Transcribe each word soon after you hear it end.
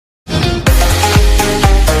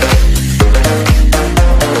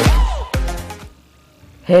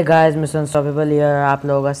Hey guys, mission unstoppable here. आप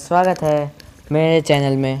लोगों का स्वागत है मेरे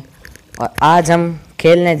चैनल में। और आज हम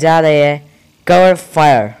खेलने जा रहे हैं कवर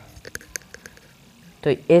फायर। तो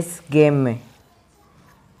इस गेम में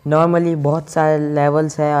नॉर्मली बहुत सारे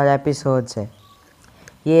लेवल्स हैं और एपिसोड्स है।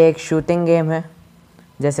 ये एक शूटिंग गेम है,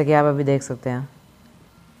 जैसे कि आप अभी देख सकते हैं।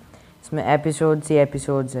 इसमें एपिसोड्स ही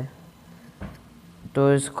एपिसोड्स है,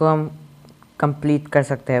 तो इसको हम कंप्लीट कर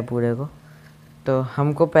सकते हैं पूरे को। तो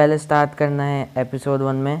हमको पहले स्टार्ट करना है एपिसोड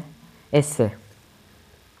 1 में इससे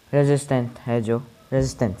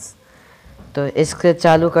रेजिस्टेंस। तो इसके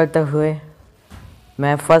चालू करते हुए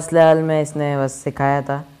मैं फर्स्ट लेवल में इसने बस सिखाया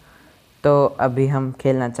था, तो अभी हम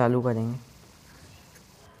खेलना चालू करेंगे।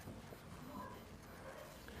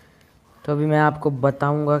 तो अभी मैं आपको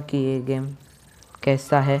बताऊंगा कि ये गेम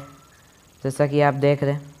कैसा है। जैसा कि आप देख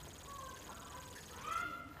रहे हैं,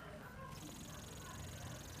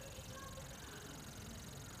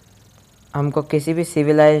 हमको किसी भी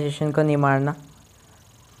सिविलाइजेशन को नहीं मारना,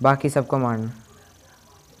 बाकी सबको मारना।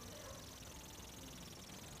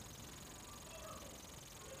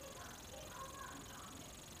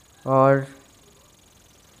 और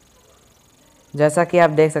जैसा कि आप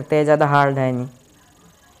देख सकते हैं, ज़्यादा हार्ड है नहीं।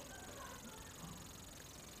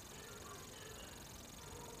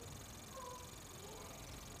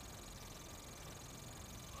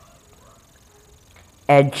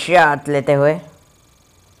 हेडशॉट लेते हुए,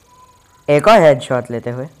 एक और हेडशॉट लेते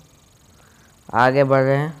हुए आगे बढ़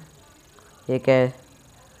रहे हैं। एक है,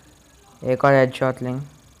 एक और हेडशॉट लेंगे।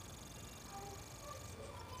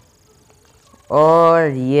 और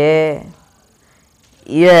ये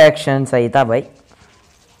एक्शन सही था भाई।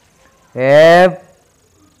 ए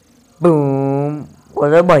बूम!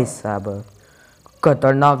 अरे भाई साहब,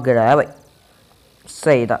 खतरनाक गिराया भाई,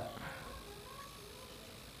 सही था।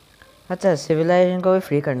 अच्छा, सिविलाइजेशन को भी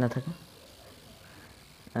फ्री करना था क्या?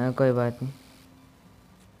 कोई बात नहीं,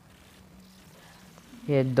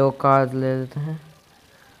 ये 2 कार्ड ले लेते हैं।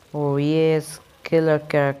 और ये स्किलर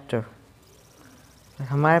कैरेक्टर,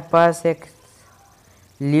 हमारे पास एक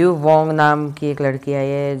ल्यू वोंग नाम की एक लड़की है,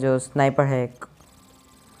 ये जो स्नाइपर है, एक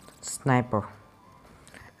स्नाइपर।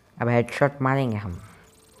 अब हेडशॉट मारेंगे हम।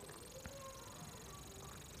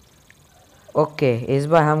 ओके, इस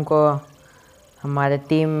बार हमको हमारे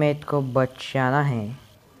टीममेट को बचाना है।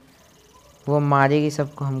 वो मारेगी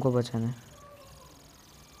सबको, हमको बचाना है।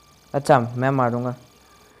 अच्छा, मैं मारूंगा।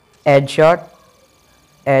 Headshot,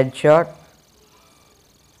 headshot,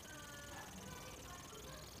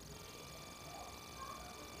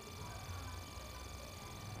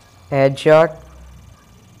 headshot,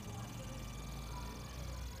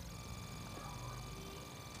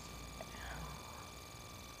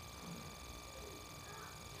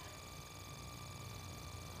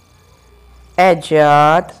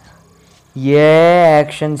 headshot. ये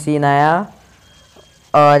एक्शन सीन आया।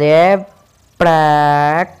 और ये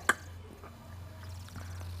प्रैक।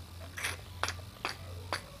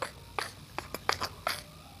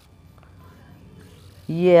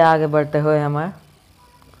 ये आगे बढ़ते हुए हमारे,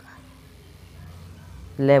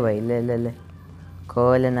 ले भाई, ले ले ले,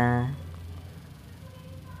 खोलना।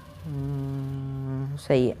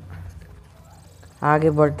 सही है। आगे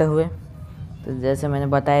बढ़ते हुए, तो जैसे मैंने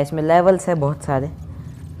बताया, इसमें लेवल्स है बहुत सारे,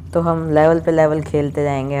 तो हम लेवल पे लेवल खेलते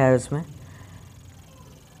जाएंगे हर उसमें।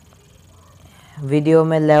 वीडियो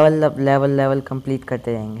में लेवल कंप्लीट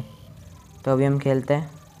करते जाएंगे। तो अभी हम खेलते हैं।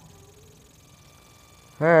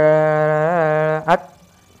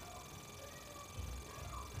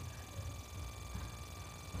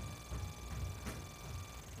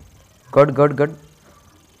 Good good good.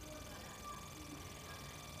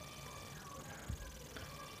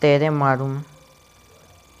 तेरे मारूं मैं।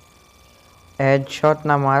 हेडशॉट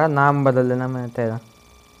ना मारा, नाम बदल देना मैं तेरा।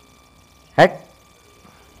 हेड।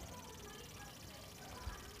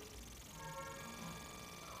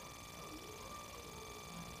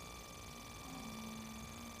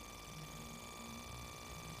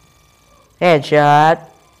 Headshot,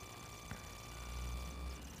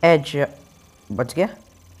 headshot. बच गया,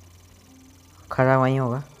 खड़ा वहीं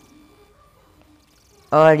होगा।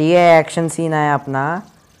 और ये एक्शन सीन है अपना,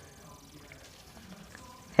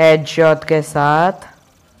 हेडशॉट के साथ।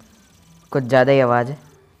 कुछ ज़्यादा ही आवाज़ है।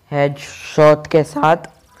 हेडशॉट के साथ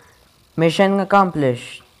मिशन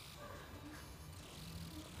अकम्प्लिश।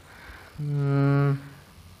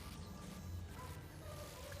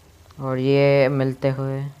 और ये मिलते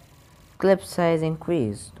हुए क्लिप साइज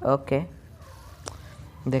इंक्रीज। ओके,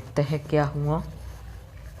 देखते हैं क्या हुआ।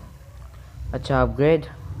 अच्छा, अपग्रेड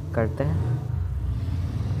करते हैं।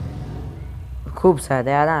 खूब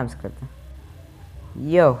सारे आराम से करते हैं।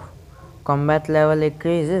 यो, कॉम्बैट लेवल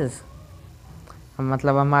इंक्रीजेस,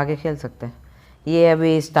 मतलब हम आगे खेल सकते हैं। ये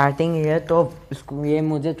अभी स्टार्टिंग है तो इसको ये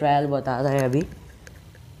मुझे ट्रायल बता रहा है अभी।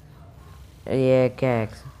 ये क्या है?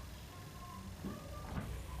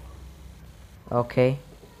 ओके,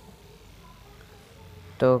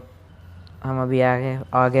 तो हम अभी आगे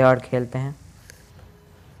आगे और खेलते हैं।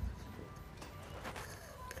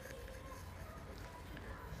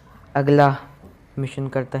 अगला मिशन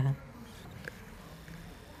करते हैं।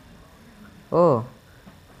 ओह,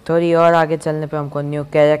 थोड़ी और आगे चलने पे हमको न्यू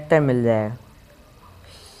कैरेक्टर मिल जाएगा।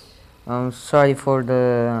 Sorry for the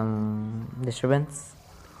disturbance.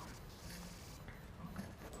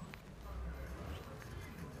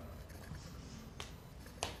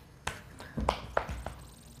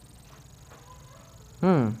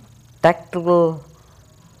 Tactical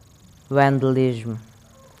vandalism,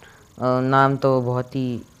 नाम तो बहुत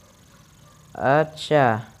ही अच्छा।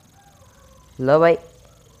 लो भाई,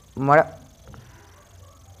 मरा।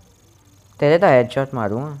 तेरे तो हेडशॉट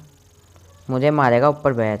मारूंगा, मुझे मारेगा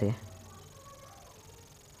ऊपर बैठ के।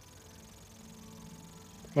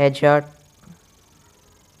 Headshot,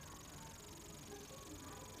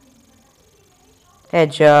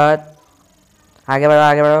 headshot. आगे बढ़ो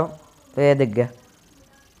आगे बढ़ो। तो ये दिख गया।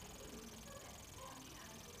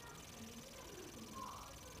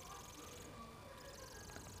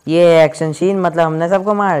 ये एक्शन सीन मतलब हमने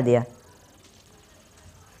सबको मार दिया।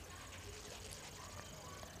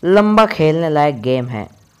 लंबा खेलने लायक गेम है,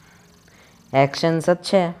 एक्शंस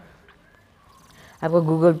अच्छे हैं। आपको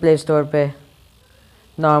गूगल प्ले स्टोर पे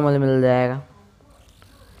नॉर्मल मिल जाएगा।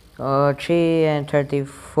 और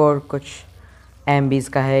 334 कुछ MBs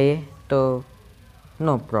का है ये, तो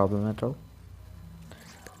नो प्रॉब्लम है। तो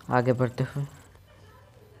आगे बढ़ते हुए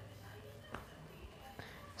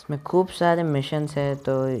इसमें खूब सारे मिशंस है।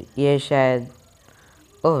 तो ये शायद,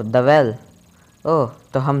 ओह द वेल, ओह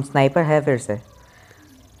तो हम स्नाइपर है फिर से।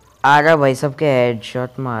 आ रहा भाई, सबके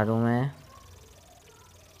हेडशॉट मारूं मैं।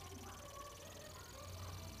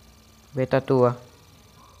 बेटा तू आ।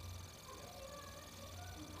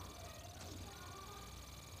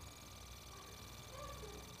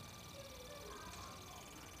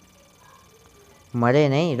 मरे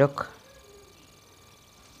नहीं, रुक।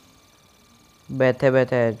 बैठे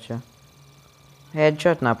बैठे हेडशॉट,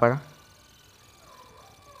 हेडशॉट ना पड़ा।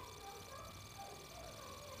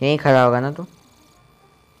 यहीं खड़ा होगा ना तू।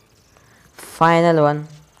 Final one,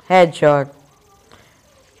 headshot.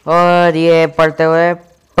 और ये पढ़ते हुए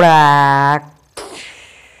प्रैट,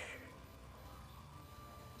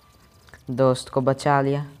 दोस्त को बचा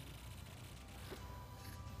लिया।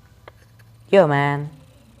 Yo man.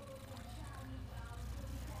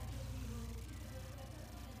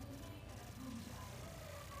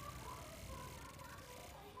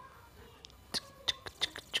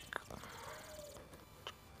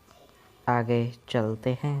 आगे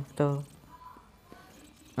चलते हैं तो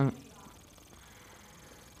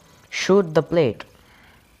शूट द प्लेट।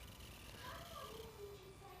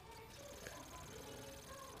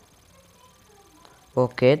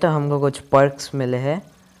 ओके, तो हमको कुछ पर्क्स मिले हैं।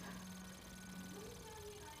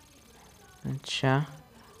 अच्छा,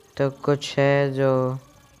 तो कुछ है जो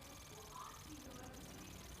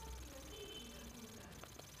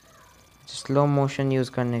स्लो मोशन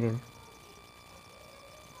यूज़ करने के लिए।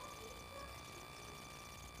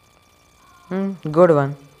 Good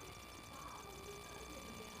one.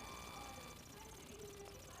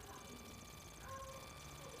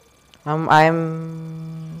 आई एम,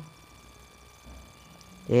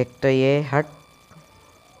 एक तो ये हट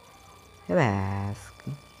बस।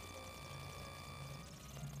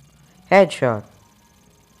 हेडशॉट,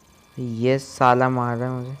 ये साला मार रहा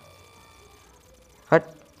है मुझे। हट।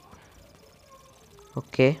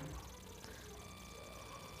 ओके,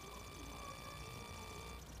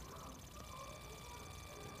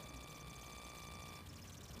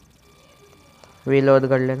 रीलोड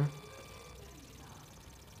कर लेना।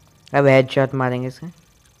 अब हेडशॉट मारेंगे इसके।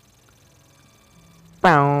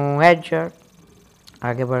 पाऊ, हेडशॉट।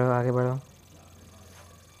 आगे बढ़ो आगे बढ़ो।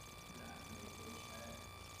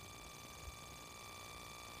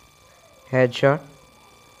 Headshot,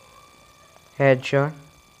 headshot,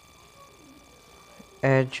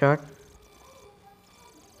 headshot.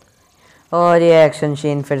 और ये एक्शन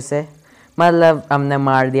सीन फिर से, मतलब हमने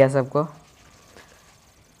मार दिया सबको।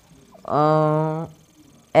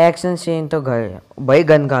 एक्शन सीन तो घर भाई,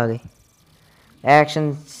 गन कहाँ गई? एक्शन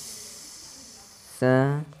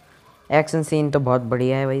एक्शन सीन तो बहुत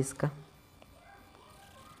बढ़िया है भाई इसका।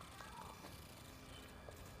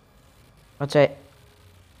 अच्छा,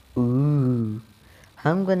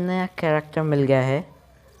 हमको नया कैरेक्टर मिल गया है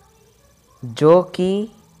जो कि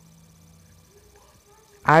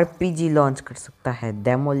RPG लॉन्च कर सकता है,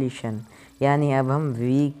 डेमोलिशन। यानी अब हम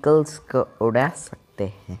व्हीकल्स को उड़ा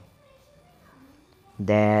सकते हैं।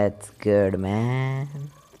 That's good man.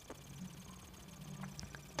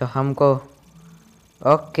 तो हमको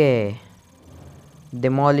ओके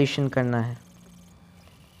डिमोलिशन करना है।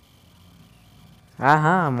 हाँ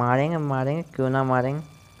हाँ मारेंगे मारेंगे, क्यों ना मारेंगे।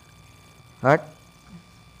 हट।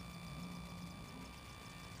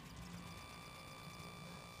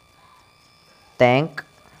 टैंक।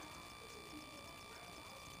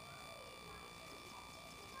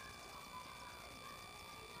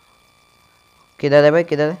 किधर है भाई,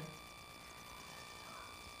 किधर है?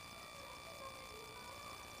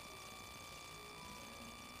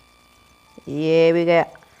 ये भी गया,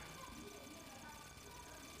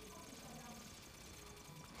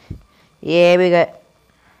 ये भी गया।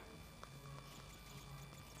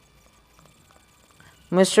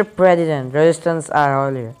 Mister president, resistance R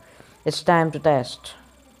all here, it's time to test.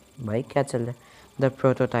 भाई क्या चल रहा है? The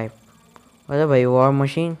prototype. अरे भाई वॉर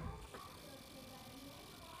मशीन।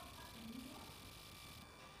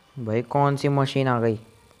 भाई कौन सी मशीन आ गई?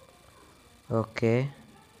 ओके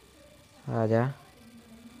आजा,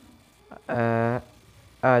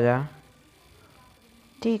 आजा।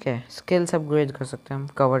 ठीक है, स्किल्स अपग्रेड कर सकते हैं हम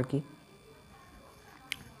कवर की।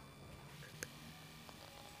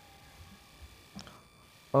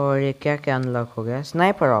 और ये क्या क्या अनलॉक हो गया?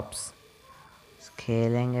 स्नाइपर ऑप्स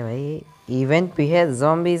खेलेंगे भाई। इवेंट भी है,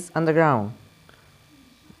 ज़ॉम्बीज अंडरग्राउंड।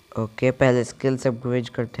 ओके पहले स्किल्स अपग्रेड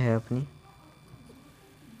करते हैं अपनी।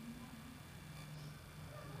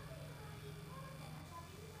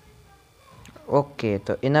 ओके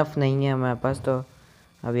तो इनफ नहीं है हमारे पास, तो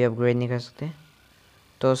अभी अपग्रेड नहीं कर सकते।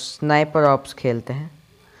 तो स्नाइपर ऑप्स खेलते हैं,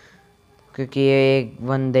 क्योंकि ये एक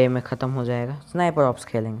 1 डे में ख़त्म हो जाएगा। स्नाइपर ऑप्स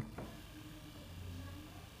खेलेंगे।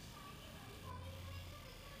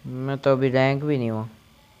 मैं तो अभी रैंक भी नहीं हुआ।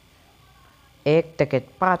 1 टिकट,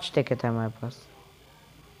 5 टिकट है हमारे पास।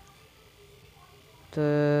 तो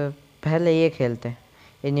पहले ये खेलते हैं,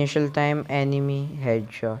 initial time enemy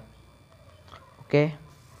headshot. Okay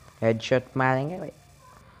headshot मारेंगे भाई।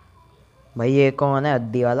 भाई ये कौन है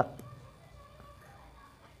अद्दी वाला?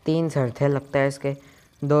 3 सर थे लगता है इसके,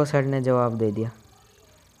 2 सर ने जवाब दे दिया।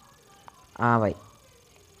 हाँ भाई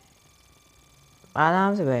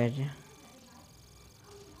आराम से बैठ जाए।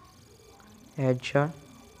 Headshot,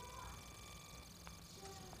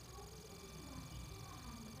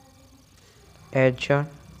 headshot,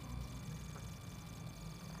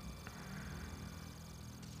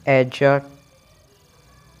 headshot,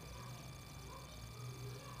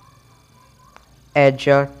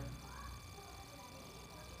 headshot,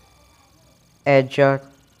 headshot.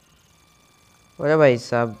 अरे भाई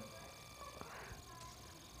साहब,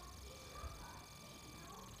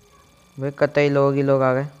 भाई कतई लोग ही लोग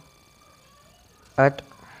आ गए। हट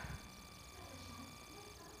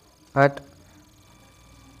हट।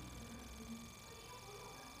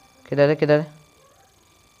 किधर है, किधर है,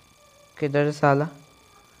 किधर है साला?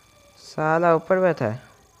 साला ऊपर बैठा है,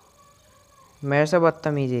 मेरे से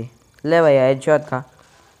बदतमीजी। ले भैया हेडशॉट खा,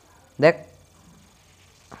 देख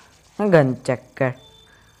गन चेक कर।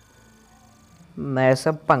 मेरे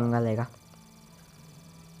से पंगा लेगा।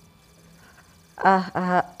 आह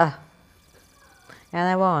आह आह। And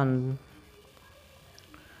I won.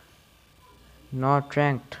 Not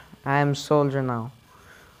ranked. I am soldier now.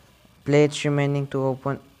 Plates remaining to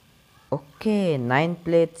open. Okay, 9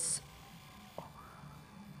 plates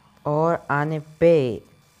और आने पे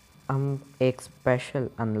हम एक स्पेशल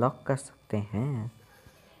अनलॉक कर सकते हैं।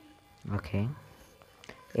 ओके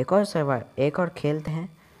एक और सर्वाइव, एक और खेलते हैं।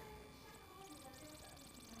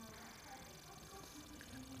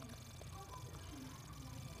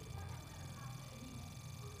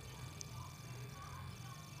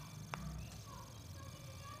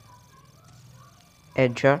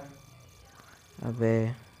 हेडशॉट। अबे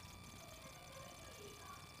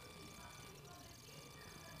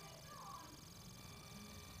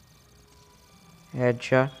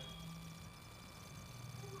हेडशॉट।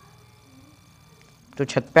 तू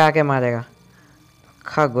छत पे आके मारेगा,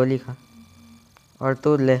 खा गोली खा। और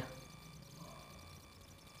तू ले।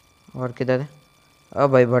 और किधर है?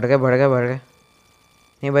 अब भाई बढ़ गए बढ़ गए बढ़ गए।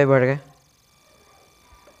 नहीं भाई बढ़ गए।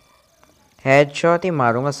 हेडशॉट ही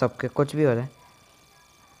मारूंगा सबके, कुछ भी हो रहा है।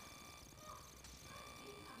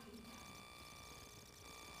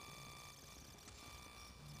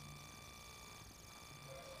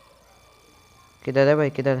 किधर है भाई,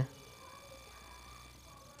 किधर है?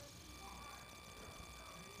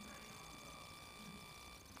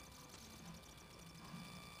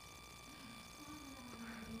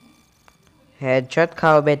 हेडशॉट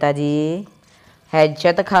खाओ बेटा जी,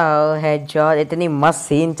 हेडशॉट खाओ। हेडशॉट इतनी मस्त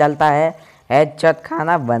सीन चलता है, हेडशॉट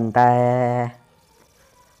खाना बनता है।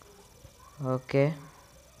 ओके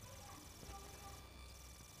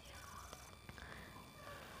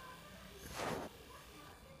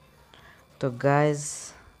तो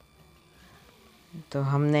गाइस, तो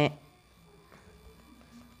हमने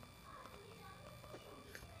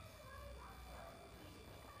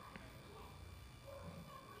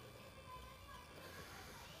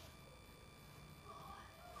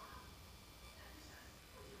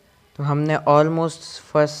ऑलमोस्ट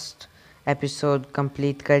फर्स्ट एपिसोड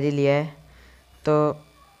कंप्लीट कर ही लिया है। तो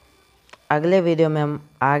अगले वीडियो में हम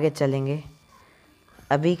आगे चलेंगे।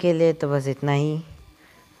 अभी के लिए तो बस इतना ही।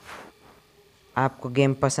 आपको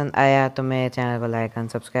गेम पसंद आया तो मेरे चैनल को लाइक एंड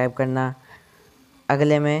सब्सक्राइब करना।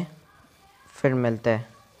 अगले में फिर मिलते हैं,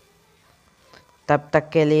 तब तक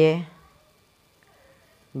के लिए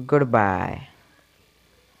गुड बाय।